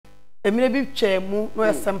Emile bi chemu no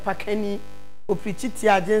esempa kani oprichiti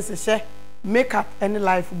agency she makeup any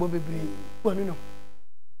life bo bebre. Wonu no.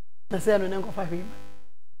 Na say no nko fa hwe.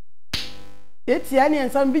 Etia ne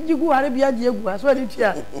ensam bi jigu are bia de egu aso de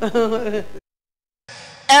tia.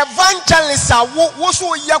 Evangelist wo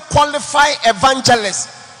so ye qualify evangelist.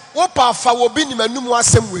 Wo pa fa wo bi ni manum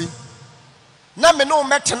asem we. Na me no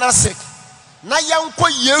metena se. Na yanko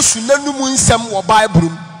Yesu nanum nsem wo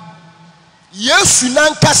Bible. Yesu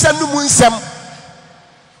nankasa num nsem.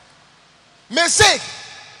 Me say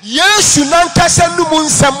Yesu nankasa num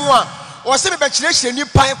nsem a o se be kire ni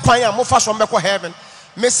pan kwan a mo fa so mbekọ heaven.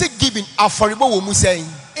 Me say giving aforibo wo mu say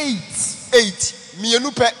 8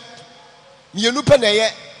 mienu pe na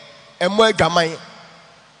ye emo adwaman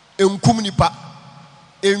enkum nipa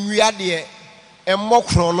enwia de emo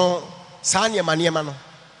kro no saa ne ma no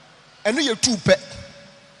eno ye 2 pe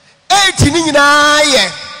 8 ni nyina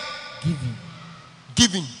ye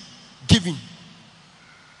giving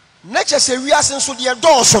nature se wiase nso de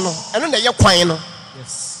dɔɔso no eno na ye kwan no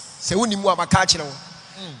yes se woni mu abaka kire wo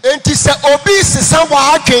enti se obi sesa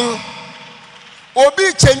wa adwen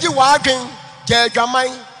obi change wa adwen je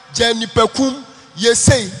adwaman je nipakum ye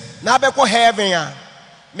say na abekɔ heaven a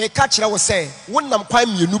me ka kire wo say wonam kwan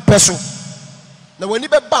mienu pɛ so na wani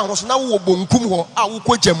be ba ho so na wo bonkum ho a wo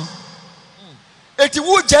kɔgyam enti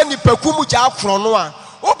wo je nipakum je akoro no a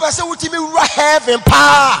wo pɛ sɛ wotimi wura heaven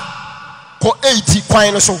pa ko 80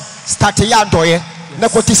 kwan no so start ya doye na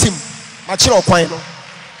ko tisim ma kire kwan no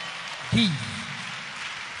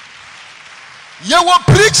ye wo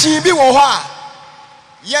preaching bi wo ho a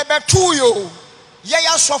ye betu yo ye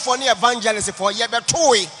ya sofo ne evangelist for ye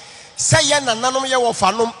betu e say ye nananom ye wo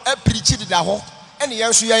fanom a preach dida ho ene ye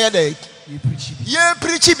nso ye dey ye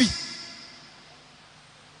preach bi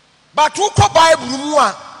but wo ko Bible mu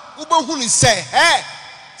a wo behu ni say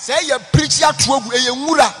say ye preach ato agu ye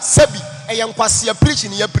nwura sabi ye nkwase ye preach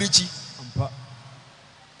ni ye preach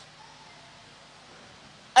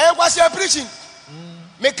nkwase ye preaching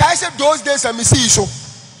me kai say those days I me see so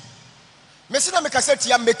me see na me ka say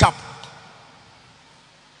tia makeup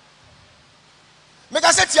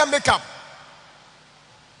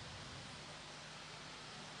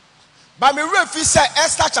but me refi say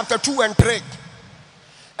Esther chapter 2 and 3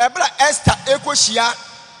 ebra Esther ekohia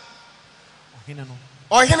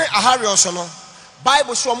ohene Aharios no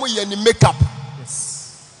Bible so mo ye ni makeup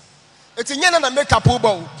yes etinya na makeup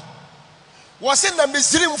obo wo se na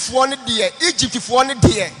Misrim fo ne de Egypt fo ne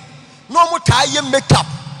de no mo ta ye makeup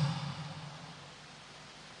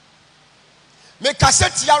me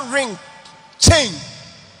cassette ya ring chain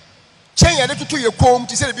ya de tutu ye kom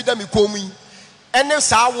ti se bi da me kom yi ene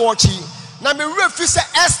sa watch na me refi se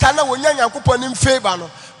Esther na wonya Nyankopon nim favor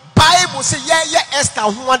no Bible say ye Esther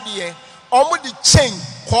ho ade omo di chain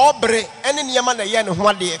kobre ene niema na ye ne ho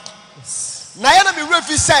ade na ye na me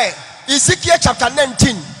refi say Ezekiel chapter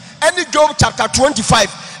 19 and Job chapter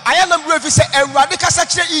 25 I am refi say Erade kasa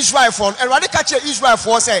kire Israel for Erade ka kire Israel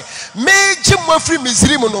for say me jimwa free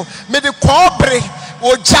Misrim no me de kobre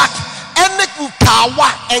o jack ene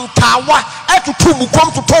nkawa etutu mu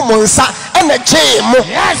kom to monsa ene jemo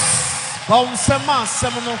yes bonsema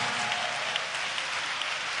semno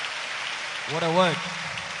what a word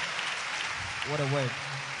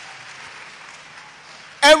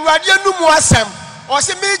Erade anu mu asem o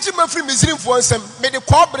se me jimwa free Misrim for asem me de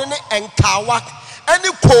kobre ne nkawa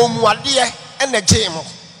ene komuade ene jemo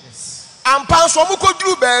yes ampa so mu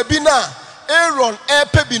koduru ba bi na Aaron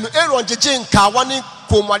epebi no Aaron jeje nkawa ne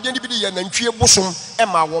komuade ni bi de ye nantwie bosom e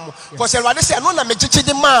ma wo mo because Erade say no na me jeje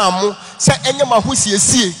de maamu say enye ma ho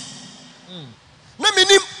siesie na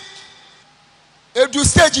minim edu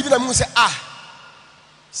stage bi na mu say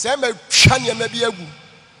say me twa ne ma bi agu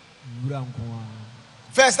wura nko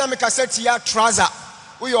first na me ka set ya trouser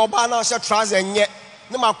wo ye oba na say trouser nye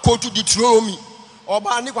na ma coat Deuteronomy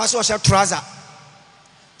oba ni kwa say trouser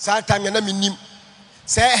sa time na minim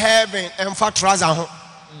say heaven and for trouser ho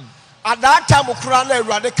at that time okura na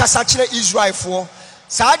Erade kasa kire Israel for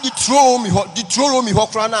sa Deuteronomy ho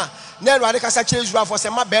kura na Erade kasa kire Israel for say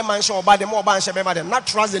ma be man she oba dem oba nche be ma dem na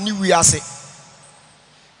trouser ni wi ase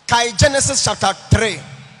kai Genesis chapter 3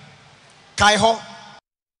 kai ho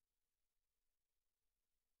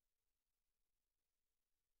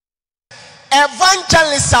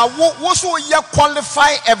evangelist wo so ye qualify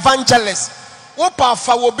evangelist wo pa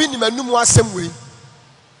fa wo bi ni manum asem we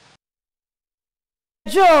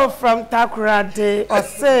Joe from Takoradi or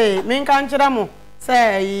say min kan kira mo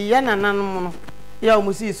say ye nananom no ya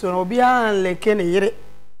omusi so no obi an leke ne yire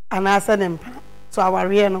anasa ne mpa so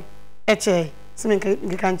aware no eche simin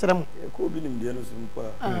kan kira mo ko Obinim de no so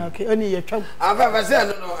mpa okay oni ye twam afa say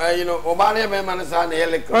no you know oba na be man say na ye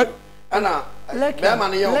leke ana be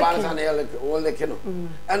man ye oba na ye o leke no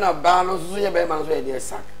ana ba no so ye be man so ye dey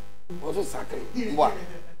sack o so sack mboa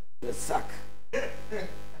the sack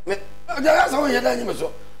me ja so ye da nyime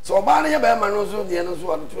so oba na ye be man no so dey no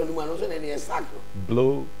so o to no so na dey sack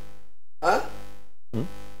blow huh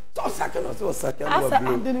so sack no so sack no blow asa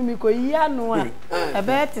adini mi ko ya no a e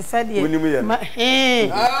be te se dey ntina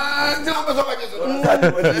be so ba jesu ka de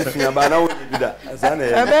wadi fia ba na wo bi da asa na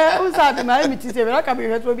ye e be usa de na mi ti se be na ka be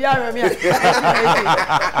hweto bi ara mi a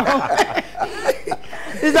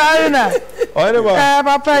Isarina. Ore ba.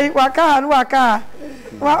 Papa waka.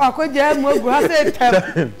 Wa akoje mu ogu ha se tem.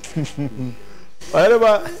 Ore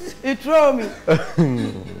ba. You throw me.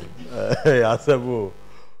 Asebo.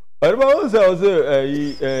 Ore ba o se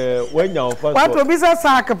when you first. What to be so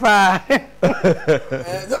sack pa.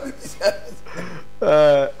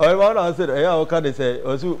 Ore ba na say ya o ka dey say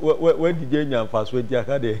o so when DJ nya faso enti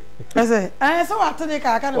aka dey. I say so what dey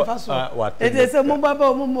ka aka na faso. E dey say mo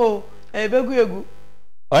baba mo mo begu egu.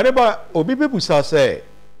 Aneba obi bebusa say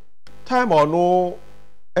time ono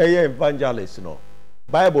evangelist no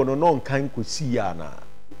Bible no nkan kosi ya na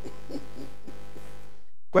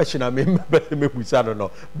question am me busa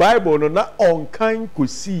no Bible no na onkan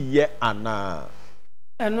kosi ye ana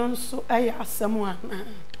eno nso asem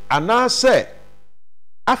ana say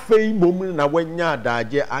afei mom na wanya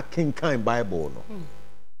adaje akenkan Bible no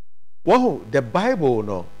wow the Bible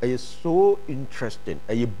no is so interesting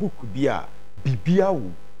a book bia bibia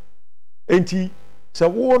wo enti se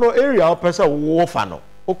wo no area o pese wo fa no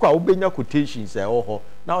okwa wo benya quotations e ho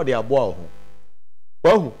na o de aboa ho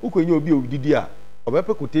wahu ukonye obi odidi a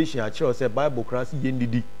obepe quotation a kire se Bible class ye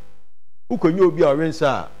ndidi ukonye obi a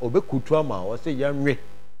rensa obekutu ama o se yanwe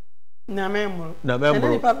na memro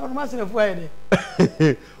ni pa ma se fu aye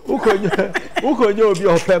ukonye obi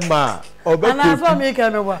o pe ma obekutu ana so me ka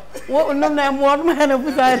me wa wo no na mo no na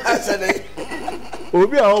fu aye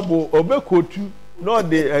obi a obo obekutu no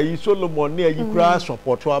de ayi Solomon ne ayi kura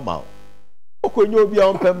support ama okonye obi a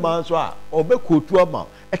onpem ma so a obekutu ama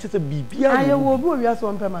e tete bibia aye wo obi obi aso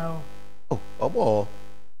onpem ma oh obo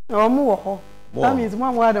omo wo ho that means mo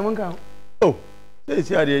amwa dem nka oh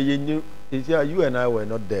say ade yenyu say you and I were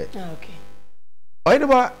not there okay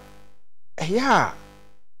oyiba ya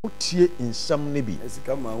utie insam ne bi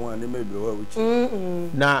esika ma ho ane me bro wa uchi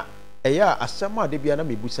na eya asam ade bia na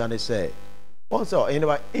mebusa ne say also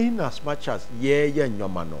in as much as ye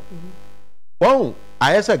nyoma no won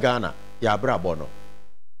ayesa Ghana ya brabo no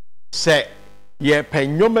say ye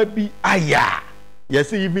penyoma bi aya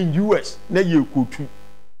yes even US na ye kutu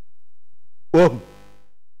oh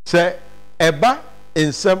say eba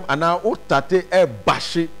insem ana utate e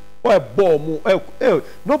bashi or bomb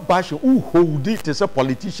no bash who hold it as a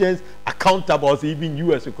politicians accountable as even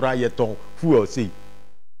US cry yeton fuel say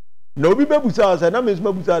no be bebusa say na means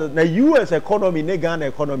bebusa na US economy ne Ghana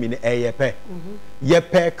economy ne eyepe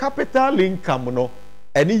yepe capital income no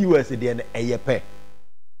any US dey na eyepe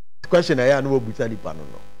question na ya no bebusa ni pa no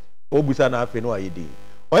obusa na afi no ayedi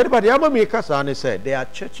everybody am me kasa ne say there are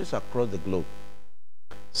churches across the globe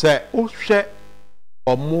say o hwe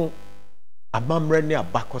omo amamre ne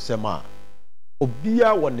abakosema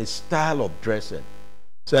obia won a style of dressing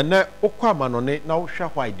say na okwa manone na wo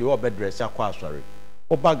hwa why dey obe dress akwa asori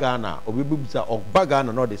oba Ghana obi bebusa oba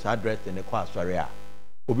Ghana no this address ne kwa asori a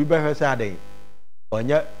obi be hwe say aden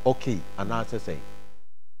onye okay ana say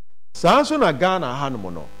sanso na Ghana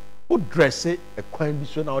hanom no o dress e kwan bi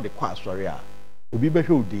so na o de kwa asori a obi be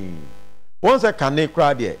hwe odin once a kane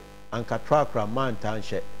kra de anka trakra man tan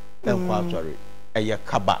hye kwa asori eye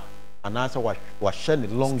kaba ana say wa share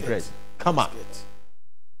long dress come on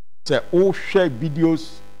say o share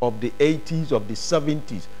videos of the 80s of the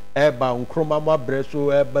 70s eba nkromama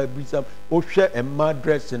breso eba bisam o hwe emma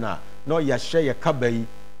dress na no ya share ya kabai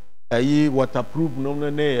ayi waterproof no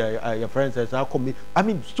ne your friends say akomi I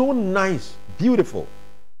mean so nice beautiful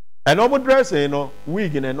and omo dress no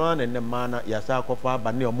wig na no na mana ya sa akofa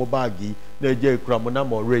ba ne omo bagi na eje kramo na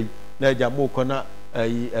mo rei na eja mo kona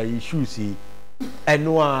ayi shoes and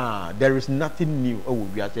there is nothing new. Oh,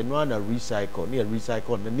 we are saying na recycle,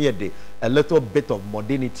 near the a little bit of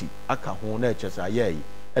modernity. Aka hone chesa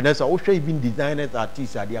and that's also even designers,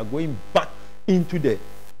 artists, they are going back into the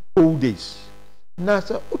old days.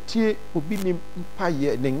 Nasa utie Obinim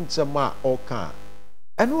paye ning sama oka.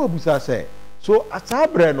 And what busa say? So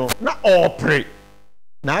asabre no na opre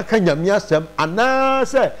na aka nyamia sem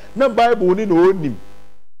anase na Bible ni no onim.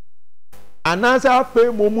 Anase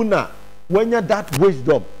afa momuna when you that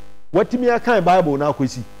wisdom, what me a kind Bible now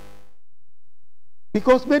kwesi.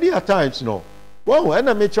 Because many a times no, well, and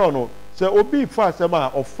I make sure no, so obi fast ama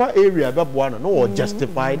of far area be no or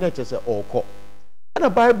justify not just or call.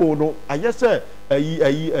 And the Bible no I say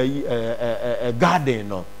a garden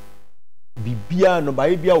no bibia no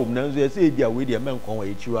ba bia wom say dia we dia men kon wa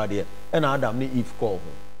echiwa de and Adam ni Eve call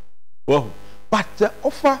oh but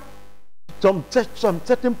offer some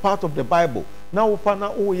certain part of the Bible now offer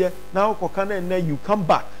na oh yeah now kokana and you come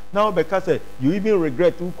back now because you even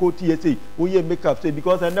regret to quote say oh yeah makeup say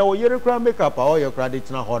because and now you cry makeup or your credit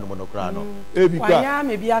na horn no cry no e bi kwa ya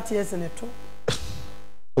me bi aties ne to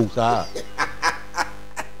oh sir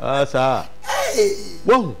sir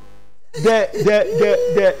wow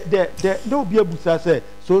the no be able to say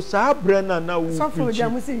so sir brenna na wo so for dia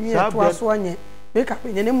musi wi to aso onye makeup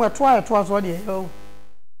nye ne mo to aso de yo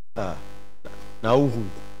na uhu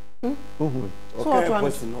so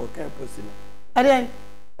okay person Adian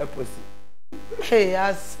eposi hey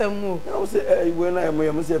asemu I say when I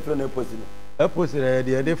am say friend eposi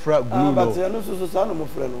eposi de fra glue but you no so no mo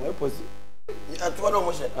friend no eposi atwa no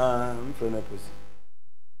mo she friend eposi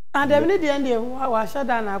dem ne de ende wa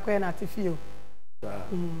shada na akwa na tefio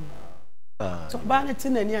so ba ne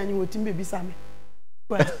tinani anyi wotim be bisa me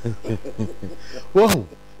wow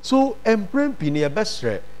so emprempi ne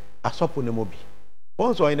besre asopo ne mobi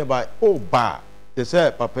once o ba o ba they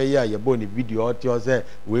say papa ya ye boni video o ti say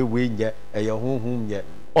we nye eye honhom nye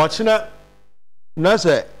o china na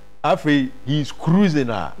say afei he is cruising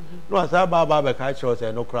no asa ba be ka cho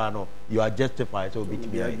say no kra no you are justified so bit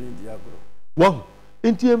me wow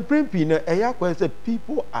inti emprempi na eya kwa say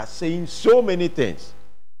people are saying so many things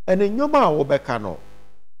and enyoma wo be ka no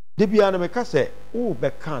de bia na me ka say wo be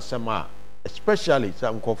ka asema especially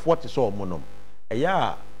some comfort so omonom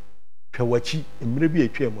eya twawachi emre bi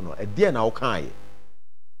atwa no e de na wo kan ye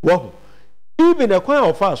wo even a kwan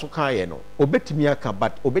of us kan no obetimi aka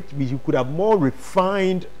but obetimi he could have more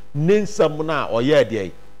refined nensam na or ye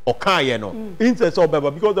de o kan ye no instead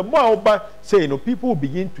of because the more about say people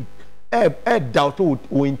begin to doubt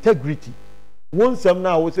o integrity one some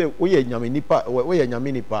now we say we nyame nipa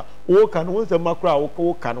o kan one some makra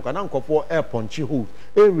o kan nkofo punch hole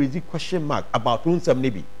raise question mark about one some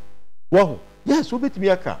nebi wo yes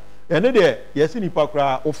obetimi aka ene de yes nipa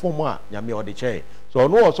kra o form a nyame o de che so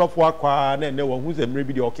no osofo akwa na ene wo hu se mre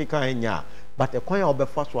bi de okeka anya but ekwan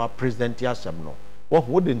obefa so a president asem no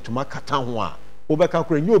wo de ntuma kata ho a obeka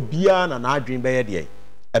kra nyo bia na adwen be ye de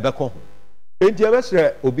ebeko ho enti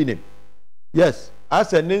ebesre obinim yes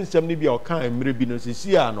ase ne nsem ni bia oka mre bi no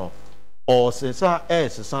sisi a no o sesa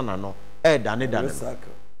sesa na no dane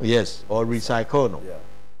yes or recycle no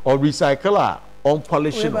or recycle a on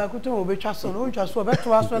polish ba kuto obetwa so no ntwa so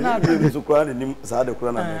obeto aso na adu so kura ne nim sa de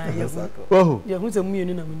kura na recycle oh ye hu se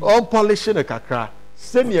mienu na muni on polish ne kakra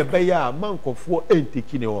semi ebe ya mankofo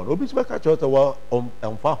entiki ne won obi tibeka chota wa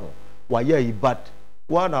on fa ho wa ye yi bad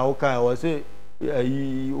wa na wo kan wa say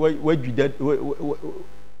we dwida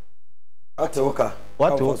atoka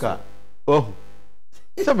oh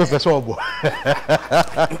sabe pessoa boa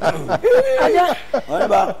olha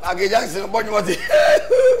ba ageja se bonyo wati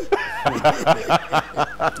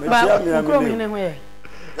ba ko mi ne ho ye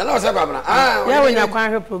na se ba bra ya we nya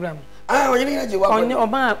kwan he program onye ne je wa onye o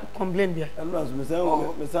ba complain bia anu aso me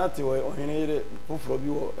sa ti onye yire foforo bi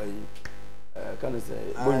wo kan se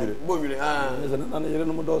bonwire ne na na yire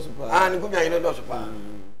no mo do so pa ni ko bia yire do so pa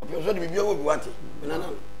o so de bibia wo bi wati na na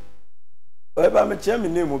o ba me che me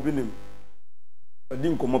name Obinim odi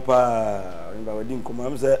nkomo pa ngba odi nkomo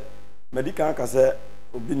am se medical aka se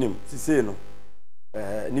Obinim sise no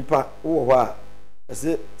nipa wo ho a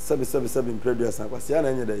se 777 impreduas akwase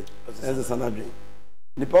na nya dai ense sanadwen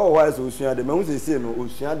nipa wo ho a se osua de mahu sise no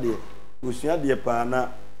osua de pa na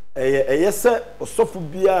eye se osofu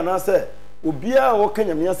bia na se obia wo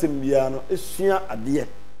kanyame asem bia no esua ade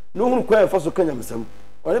no hunu kwa fa so kanyame sam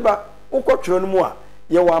oni ba ukotwero no mu a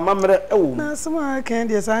ye wa mamre ewo na sema kan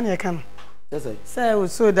de sa na kan yes say o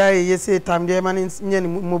so dai ye say tam de man nye ni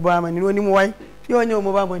mobile man ni oni mu wai ye onye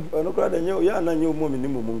mobile man no kra de nye ya na nye mo mi ni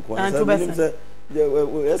mo nko an say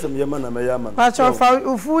esem ye man na me ya man pa cho fa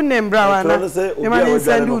ufu ne mbra wa na ye man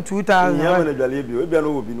send 2000 ya man dwale bi obi na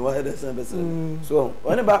wo bi no wa head sen bese so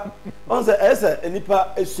oni ba on say ese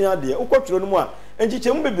enipa esua de ukotwero no mu a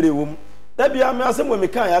enchiche mu bebre wo mu da bia me asem wo me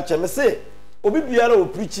kan ya che me say obi biara o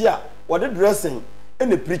preach a wo de dressing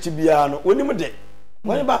ene preach bia no woni mu de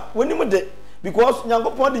woni ba woni mu de because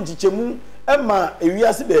nyankopon de nchichemu ema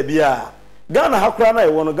ewiase ba bia Ghana hakura na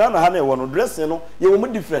ewo no Ghana ha na ewo no dressing no ye wo mu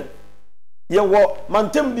different ye wo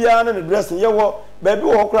mantem bia na dressing ye wo ba bi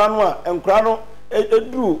wo kura no a enkura no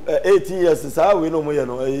eduru 18 years sa we no mo ye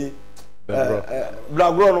no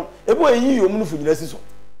blagro no ebo eyi yo mu no fu nyina si so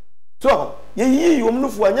ye yi yo mu no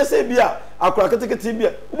fu anya se bia akura ketekete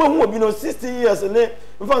bia wo ba hu obi no 60 years ne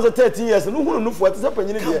mfa say 13 years no hunu no fo ate say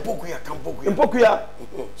panyini de mpokuya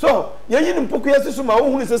so yeyi ni mpokuya sisu ma wo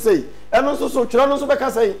hunu sesei eno nso so twira no nso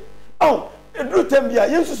beka sei eduru tembia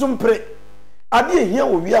yensusu mpre ade ehia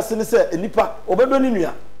wo wiase ne say enipa obedo ni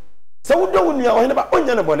nua se wo do wo nua ohene ba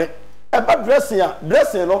onya ne bone eba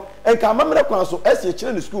dressing no enka amamre kwan so esi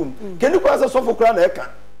kire ne school keni kwan se sofo kura na eka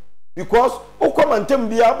because ukomantem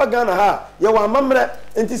bia bagana ha ye wa amamre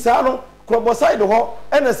enti sa no krobo side ho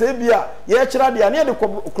ena se bia ye kira de ane de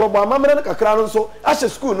krobo amamre ne kakra no so ahye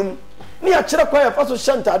school num ni a kira kwa ya fa so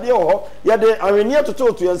shantade ho ye de anwenia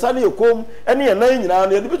tototo ye nsa ne yekom ene ye nan nyina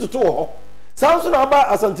no ye de bitoto ho sanso na ba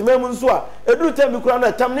asantemam nso a eduru tem bi kura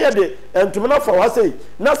na tam ne ye de entum na fa wa sei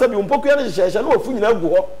na sabi umpoku ye ne hyehye na ofu nyina gu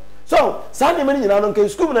ho so sa ne me nyina no nka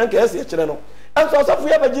school na nka ye se kire no enso asafu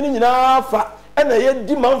ya bagini nyina fa ena ye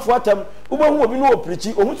di manfo atam ubohu obi no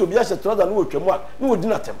oprichi ohun so bi a hye trouser no otwamu a no odi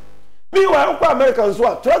natem mi wa kwa American so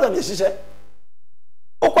a trouser ne hyehyɛ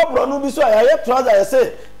okwa bro no bi so a ye trouser ye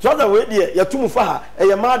say trouser we de ye tumu fa ha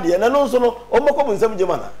ye ma de na no so no omokɔ bu nsam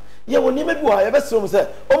jema na ye woni ma bi wa ye besom se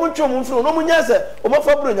omuntwe mu mfiro no munya se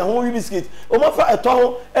omofa bro nya ho wi biscuit omofa eto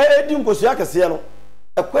ho di nkosu akese no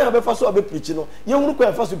ekwan abefa so abeprichi no ye hunu kwa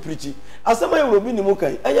afa so prichi asema ye Obinim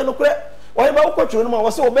kan eye no kure wa ba ukotwe no ma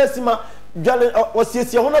wo se obesima dwale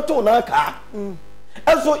wasiesie ho na to na aka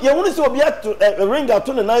enso ye hunu se obi ato ring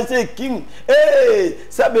ato ne nan say king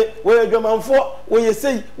sabe we adwamanfo we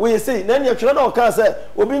yesei na ne twere na o kan se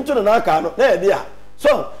obi nto ne na aka no na ye dia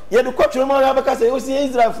so ye de kotwe no ya beka se o se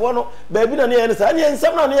Israel fo no ba bi na ne ye ne sa ne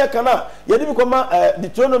nsam na ne ye kana ye de bi koma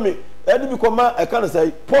Deuteronomy ye de bi koma kana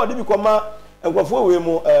say Paul de bi koma ekwafo we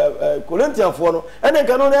mu Corinthians fo no ene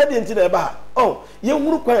nka no na ade nti na eba ye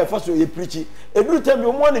huru kwa ya faso ye preachi eduru tambi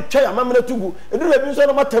o mo ne twa ya mamre tugu eduru bi nso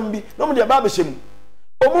no matambi no mo de ba behemu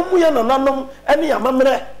omumu ye nananom ene ya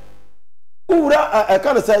mamre ura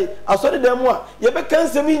kana sai asori dem a ye be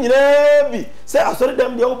kansem nyina bi sai asori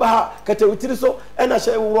dem de wo ba ha kata utiri so ena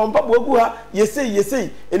hye wurompa bo agu ha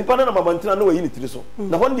yesei enipa na mabantina na wayi ni tiri so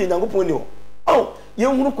na hon de nyankopon ni ho ye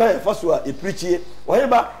hunu kwa faso a e preachie wo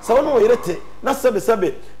ba sa wo no yerete na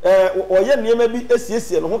sebe oye niema bi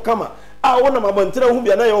esiesie no ho kama a wo na mabantina hu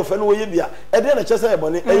bia na ye wo fa no wo ye bia e de na kyesa ye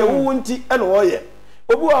bone e ye wo nti e no wo ye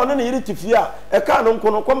obi wa no ne yiri tifie a e ka no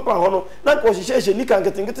nko no kompa ho no na ko hyehyehye nika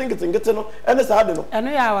ngete no ene sa ade no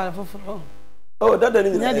eno ya awal foforo dada ni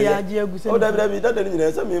nyina de age agu se dada ni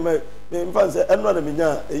nyina se me mfanse eno na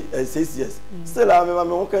menya 6 years still a me ma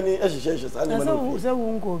me ho kani hyehyehye sa ne ma no se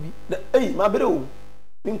wo nko bi ma bere wo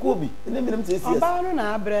nko bi ne me 6 years oba no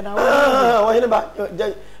na abre na wo hene ba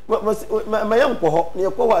ma yam ko ho ne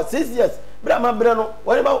ko wa 6 years bra ma bere no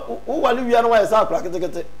wo hene ba wo wale wia no wa sa akra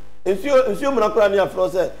ketekete ensio muna kra ne afro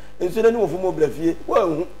se ensio ne wo fumo brafie wo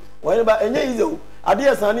hu wo hene ba enye izo ade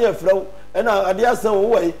ya san ne afro ena ade ya san wo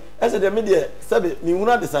wai ese de me de sabe mi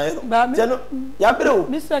huna de san no je no ya bere wo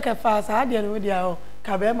mr ka fa sa ade no dia o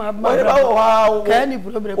ka be ma ka ni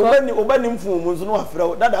problem ko obani mfu mu nso no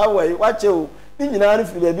afro dada wai wa che o ni nyina ne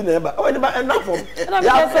firi ba bi na eba wo hene ba enafo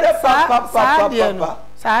ya fere pa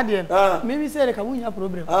Sadia, maybe say ka munya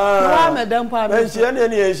problem. Wa madam pa me. Enhia ne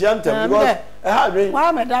enhia ntam because ha dwen.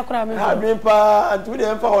 Wa madam kra me. Ha dwen pa antu de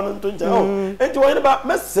emfa hono nto ncha. Enti wo ne ba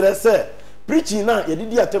mesre se preaching na ye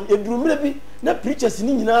didi atam ye duru mire bi na preachers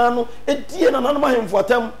ni nyina no edie na nanom ahemfo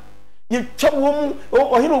atam. Ye twawo mu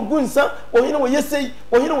ohine ogunsa, ohine wo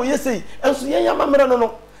yesei, enso ye yama mire no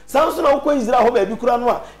no. Sanso na wo ko Israel ho ba bi kura no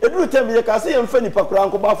a eduru tam ye ka se ye mfa nipa kura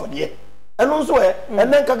nko ba afode. Eno nso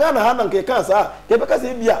enen ka Ghana ha na nke kan sa ke be ka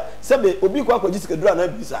se bia sebe obi kwa kwaji sikadura na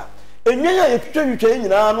bisa enwen ya yetwetwe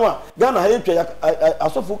nyina no a Ghana ha yetwa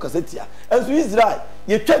asofu kasetia enso Israel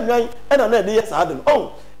yetwa nwan ena na de yesa ade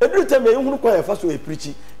no eduru tem ye hunu kwa ya fa so e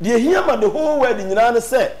preachi de ehia ma the whole world nyina ne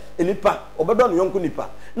se enipa obedo no yonko nipa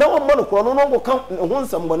na wo mo no kro no ngo kan ho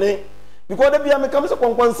nsambone because da bia me kam se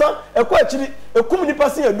kwankwansa ekwa akiri ekum nipa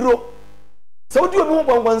se aduro Saudi obi ho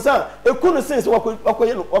kwankwansa ekunu sense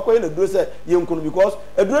wakoye no duro se yenkunu because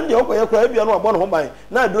eduro de wakoye kra bia no abọ no ho ban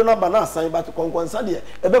na eduro na ba na asan ba kwankwansa de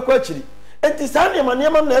ebekọ akiri enti sa ne ma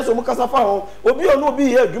na eso mu kasa fa ho obi ono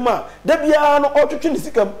obi ye adwuma da bia no otwetwe ni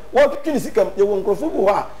sikam ye won krofo bu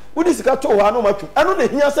ho a wudi sika to ho no matwu eno na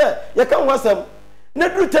hia se ye kan wasam na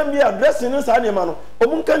duru tambia dressing no sa ne ma no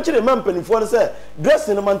omun kan kire man panifo no se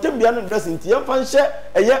dressing no man tambia no dressing ti yemfa nhye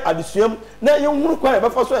eye adesuam na ye hunu kwa e be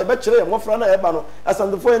fa so e be kire ye mofra na e ba no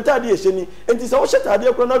asandefo entade ye hyeni enti se wo hye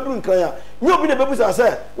tade kro na duru nkran a nyi obi na bebusa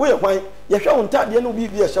se wo ye kwan ye hwe wo ntade no bi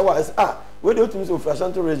ye hye wa we de otimi so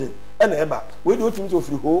frashanto region e na e ba we de otimi so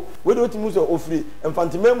free ho we de otimi so ofri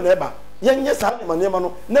mfantimem na e ba yenye sa ne manema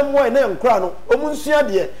no na mo na nkura no omunsua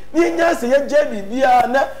de ni nya se ye je bibia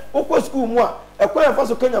na ukọ school mu a ekwa fa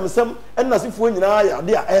so kanyamsam enasefo nyina ya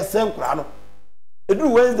de a ese nkura no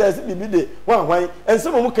eduru Wednesday se bibi de hwan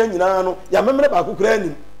ensem mu kan nyina no ya memre ba kokura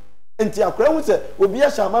anim enti akura hu se obi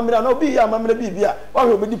a sha mamre na obi ya mamre bibia wa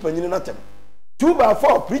hwe obedi panyini na tem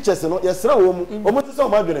 2/4 preachers no yesra wo mu omo te se o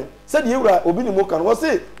madwene se de ewura Obinim mo kan wo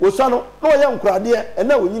se wo swa no na wo ye nkurade e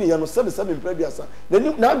na wonyini ye no se mpra biasa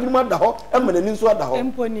na adwuma ada ho e ma nani nso ada ho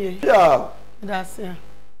emponi ya that's ya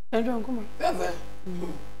enjo nkuma fefe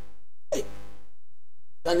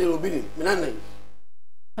Daniel Obinim minana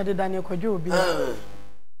ade Daniel Kwadwo Obinim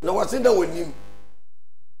na wase da wonim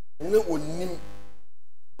na wonim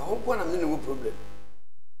aho kwa na me no problem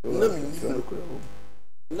na me ni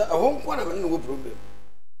na aho kwa na me no problem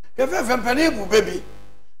fefe mpani bu baby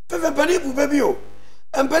fefe mpani bu baby o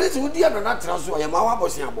mpani se wodi ado na tra so ya ma wa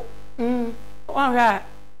bosen abo wan ha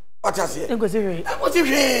otase egosi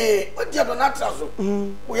hwe wodi ado na tra so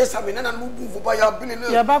wo yesa me na mu bu fu ba ya bili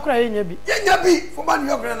le ya ba kura yenya bi fu ba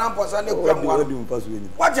ni okre na mposa ne kwa mwa wadi mfaso yenyi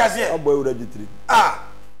watase abo ewura ditri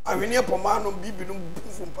ahwene poma no bibi no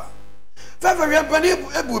bu fu mpa fefe hwe mpani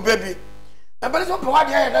ebu baby mpani so po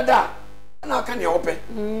wadi ya dada na aka ne ope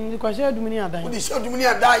ko she adumuni adan wodi she adumuni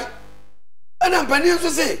adan ana mpani so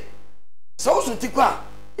se so so tikwa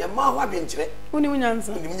ya ma ho abenkyere uni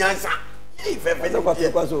munyansa ei fefe se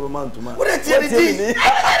kwa so romantuma wodi tie ni bebe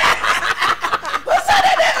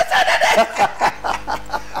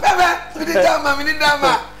wodi dama mini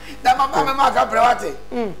dama mama ma ka prewate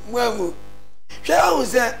mwamu hwe ho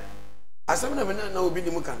se asem na me na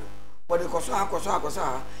Obinim kan wodi koso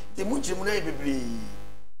ha ti munchimu na bibiri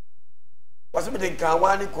wasem de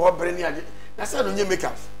kawa ni ko bre ni ade na se no nye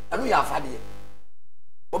makeup anu ya afade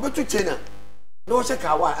obetu chena na o se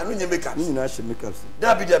kawa anu nye makeup ni na she makeup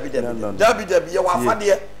dabi ya wa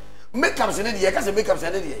afade makeup se ne de ka se makeup se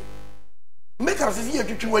ne de makeup se ye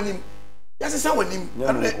twetwe wanim ya se sa wanim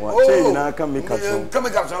anu o che na ka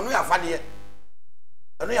makeup so anu ya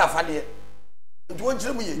afade nti won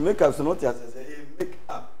kire mu ye makeup so no ti ase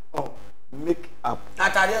make up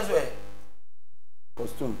atade so e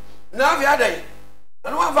costume na vi adai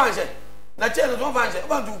anu wa fanse na che no fanse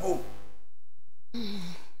ba ntu ko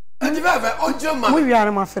enti ba fa on jira ma mu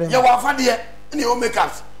wiare ma frem ya wa afade ni o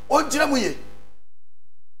makeups on jira mu ye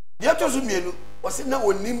dia to so mienu o se na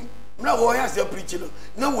onim na wo ya se preach no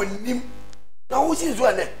na wonim na wo si zo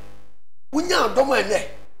ene wunya dom ene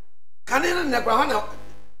kanena ne kwa na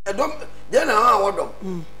edom de na ha wo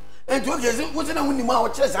dom enti o gezi wo se na wonim a wo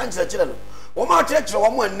kire san kire no wo ma kire wo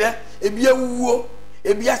mo ene ebi awuo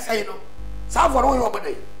ebi asai no sa for wo yo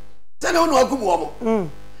bodai se na wo no akumu wo mo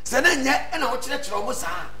se na nye na wo kire wo mo sa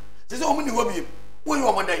se se wo mo ni wo bi wo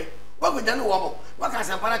yo mo dai wo gonya no wo mo wa ka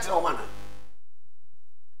san para kire wo mana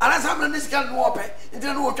ala samna ni skal no ope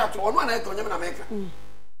ndina no twa to wo na e ko nyame na meka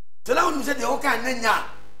se na wo se de wo ka na nya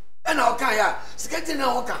e na wo ka ya sikati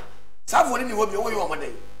na wo ka sa for ni wo bi wo yo mo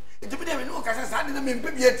dai ntibi de me no ka sa de na me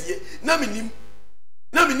mpe bi atie na me nim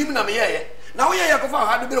na me yeye na wo yeye ko fa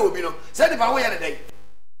ha do bere obi no se de ba wo yeye dai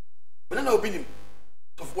me na Obinim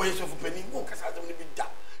to wo yeye so fu pani wo ka sa de ni bi da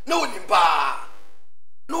na wo nim pa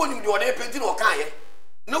na wo nim de wo de penti no ka ye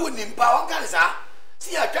na wo nim pa wo ka sa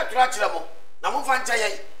si ya twatwa kire mo na mo fa ncha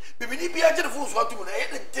ye bibini bi agye fu so atu na ye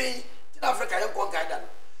de den ti Africa ye kon ka da no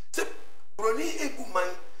se broni egu man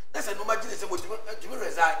na se no ma gire se mo jimi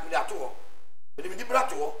reza mi da to wo mi di bra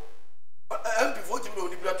to wo MP 40 million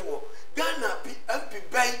di bra to wo Ghana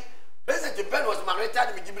MP Ben President Ben was married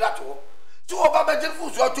to mi di bra to wo so oba ba gye fu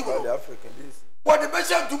so atu mo Africa this what the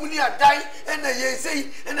best dumuni adai and ye say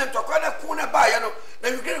and then to kwana kuna ba ya no na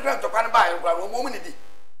you get grant to kwana ba ya kwa mo ni di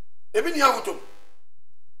ebi ni awoto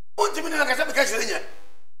on ti mi na ka se be ka shire nya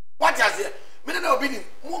what has here me na Obinim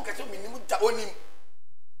mo ka se mi ni mu ta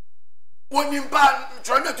onim ba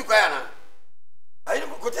tro na tu kwa ya na ayi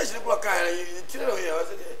ko te shire ko ka ya tire ro ya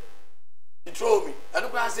wase de tro mi anu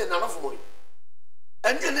kwa se na no fo mo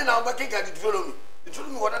ende ne na ba ke ga di tro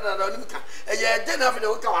mi wada da onim ka e ye de na fa de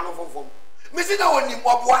wo ka wa no fo mesi na onim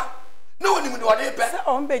oboa na onim de wode pe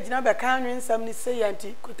on be gina be kan nsam ni say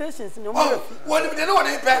anti quotations ni o mo onim de na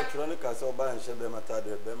wode pe electronic as o ba nche be mata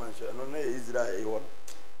de be man no na Israel e won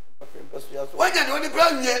wanya de oni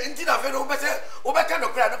pra nye nti na fe no be se o be ka no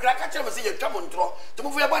kra ka kire me se ye twam ntro to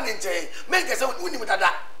mo fu ya ba ne nche men ke se onim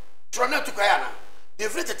dada tro na tu kwa ya na de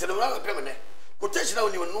free tetele na pe me ne quotation na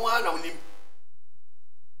onim no na onim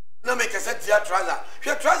na me ke se tia trouser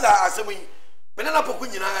hwe trouser asemu yi me na poku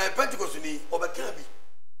nyina Pentecost ni obeka bi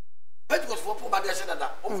Pentecost fo po ba de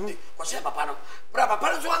dada o mudi ko she papa no bra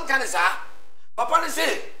papa no so anka ne sa papa ne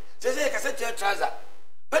se ka se tia trouser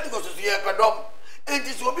Pentecost so ye pedom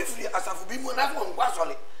enti so obi free asafu bi mu na so nkwa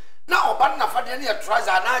sole na oba na fa de na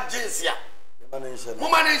trouser na jeans ya mo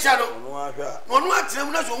ma ne nhyɛ no ono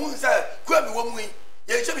atrem na so hu sɛ kwa bi wo mu yi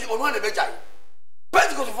ye nhyɛ bi ono na be jai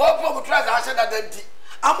Pentecost for mo trouser ahyɛ da danti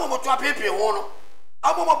amo mo to apepe ho no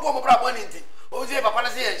amo mo bo mo bra bo ni nti o je papa na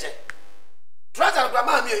se ye nhyɛ trouser kwa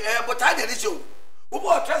ma mi botai de ni show wo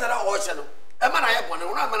bo trouser na o hyɛ no e ma na ye bone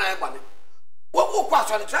wo na ma na ye bone wo kwa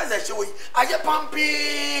so the trouser hyɛ wo yi aye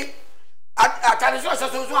pampi atane so hyɛ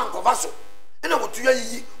so ankova so ina wo tu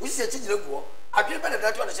yi wo si akyi gyina guo adwene be na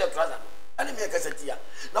da to na hyɛ trouser no ani me kasa tia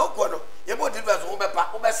na wo ko no ye bo deliver so wo be pa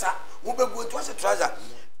wo be sa wo be gu to hyɛ trouser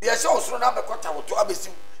ye hyɛ osoro na be kota wo to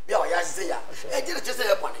abesiw bia wa ya hyɛ ya e gye na kyɛ sɛ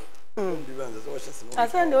ye bone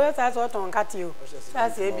asende we sa so ton kati o sa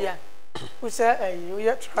se bia wo se wo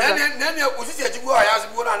ye trouser ne wo si akyi guo ya se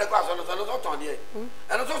guo na ne kwa so no so ton de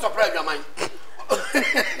eno so surprise dwaman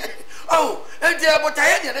oh enti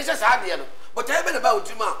botaye ne hyɛ sa de no botaye be na ba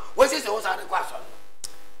otima wo si se wo sa ne kwa so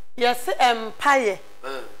yes empire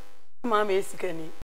mama esikani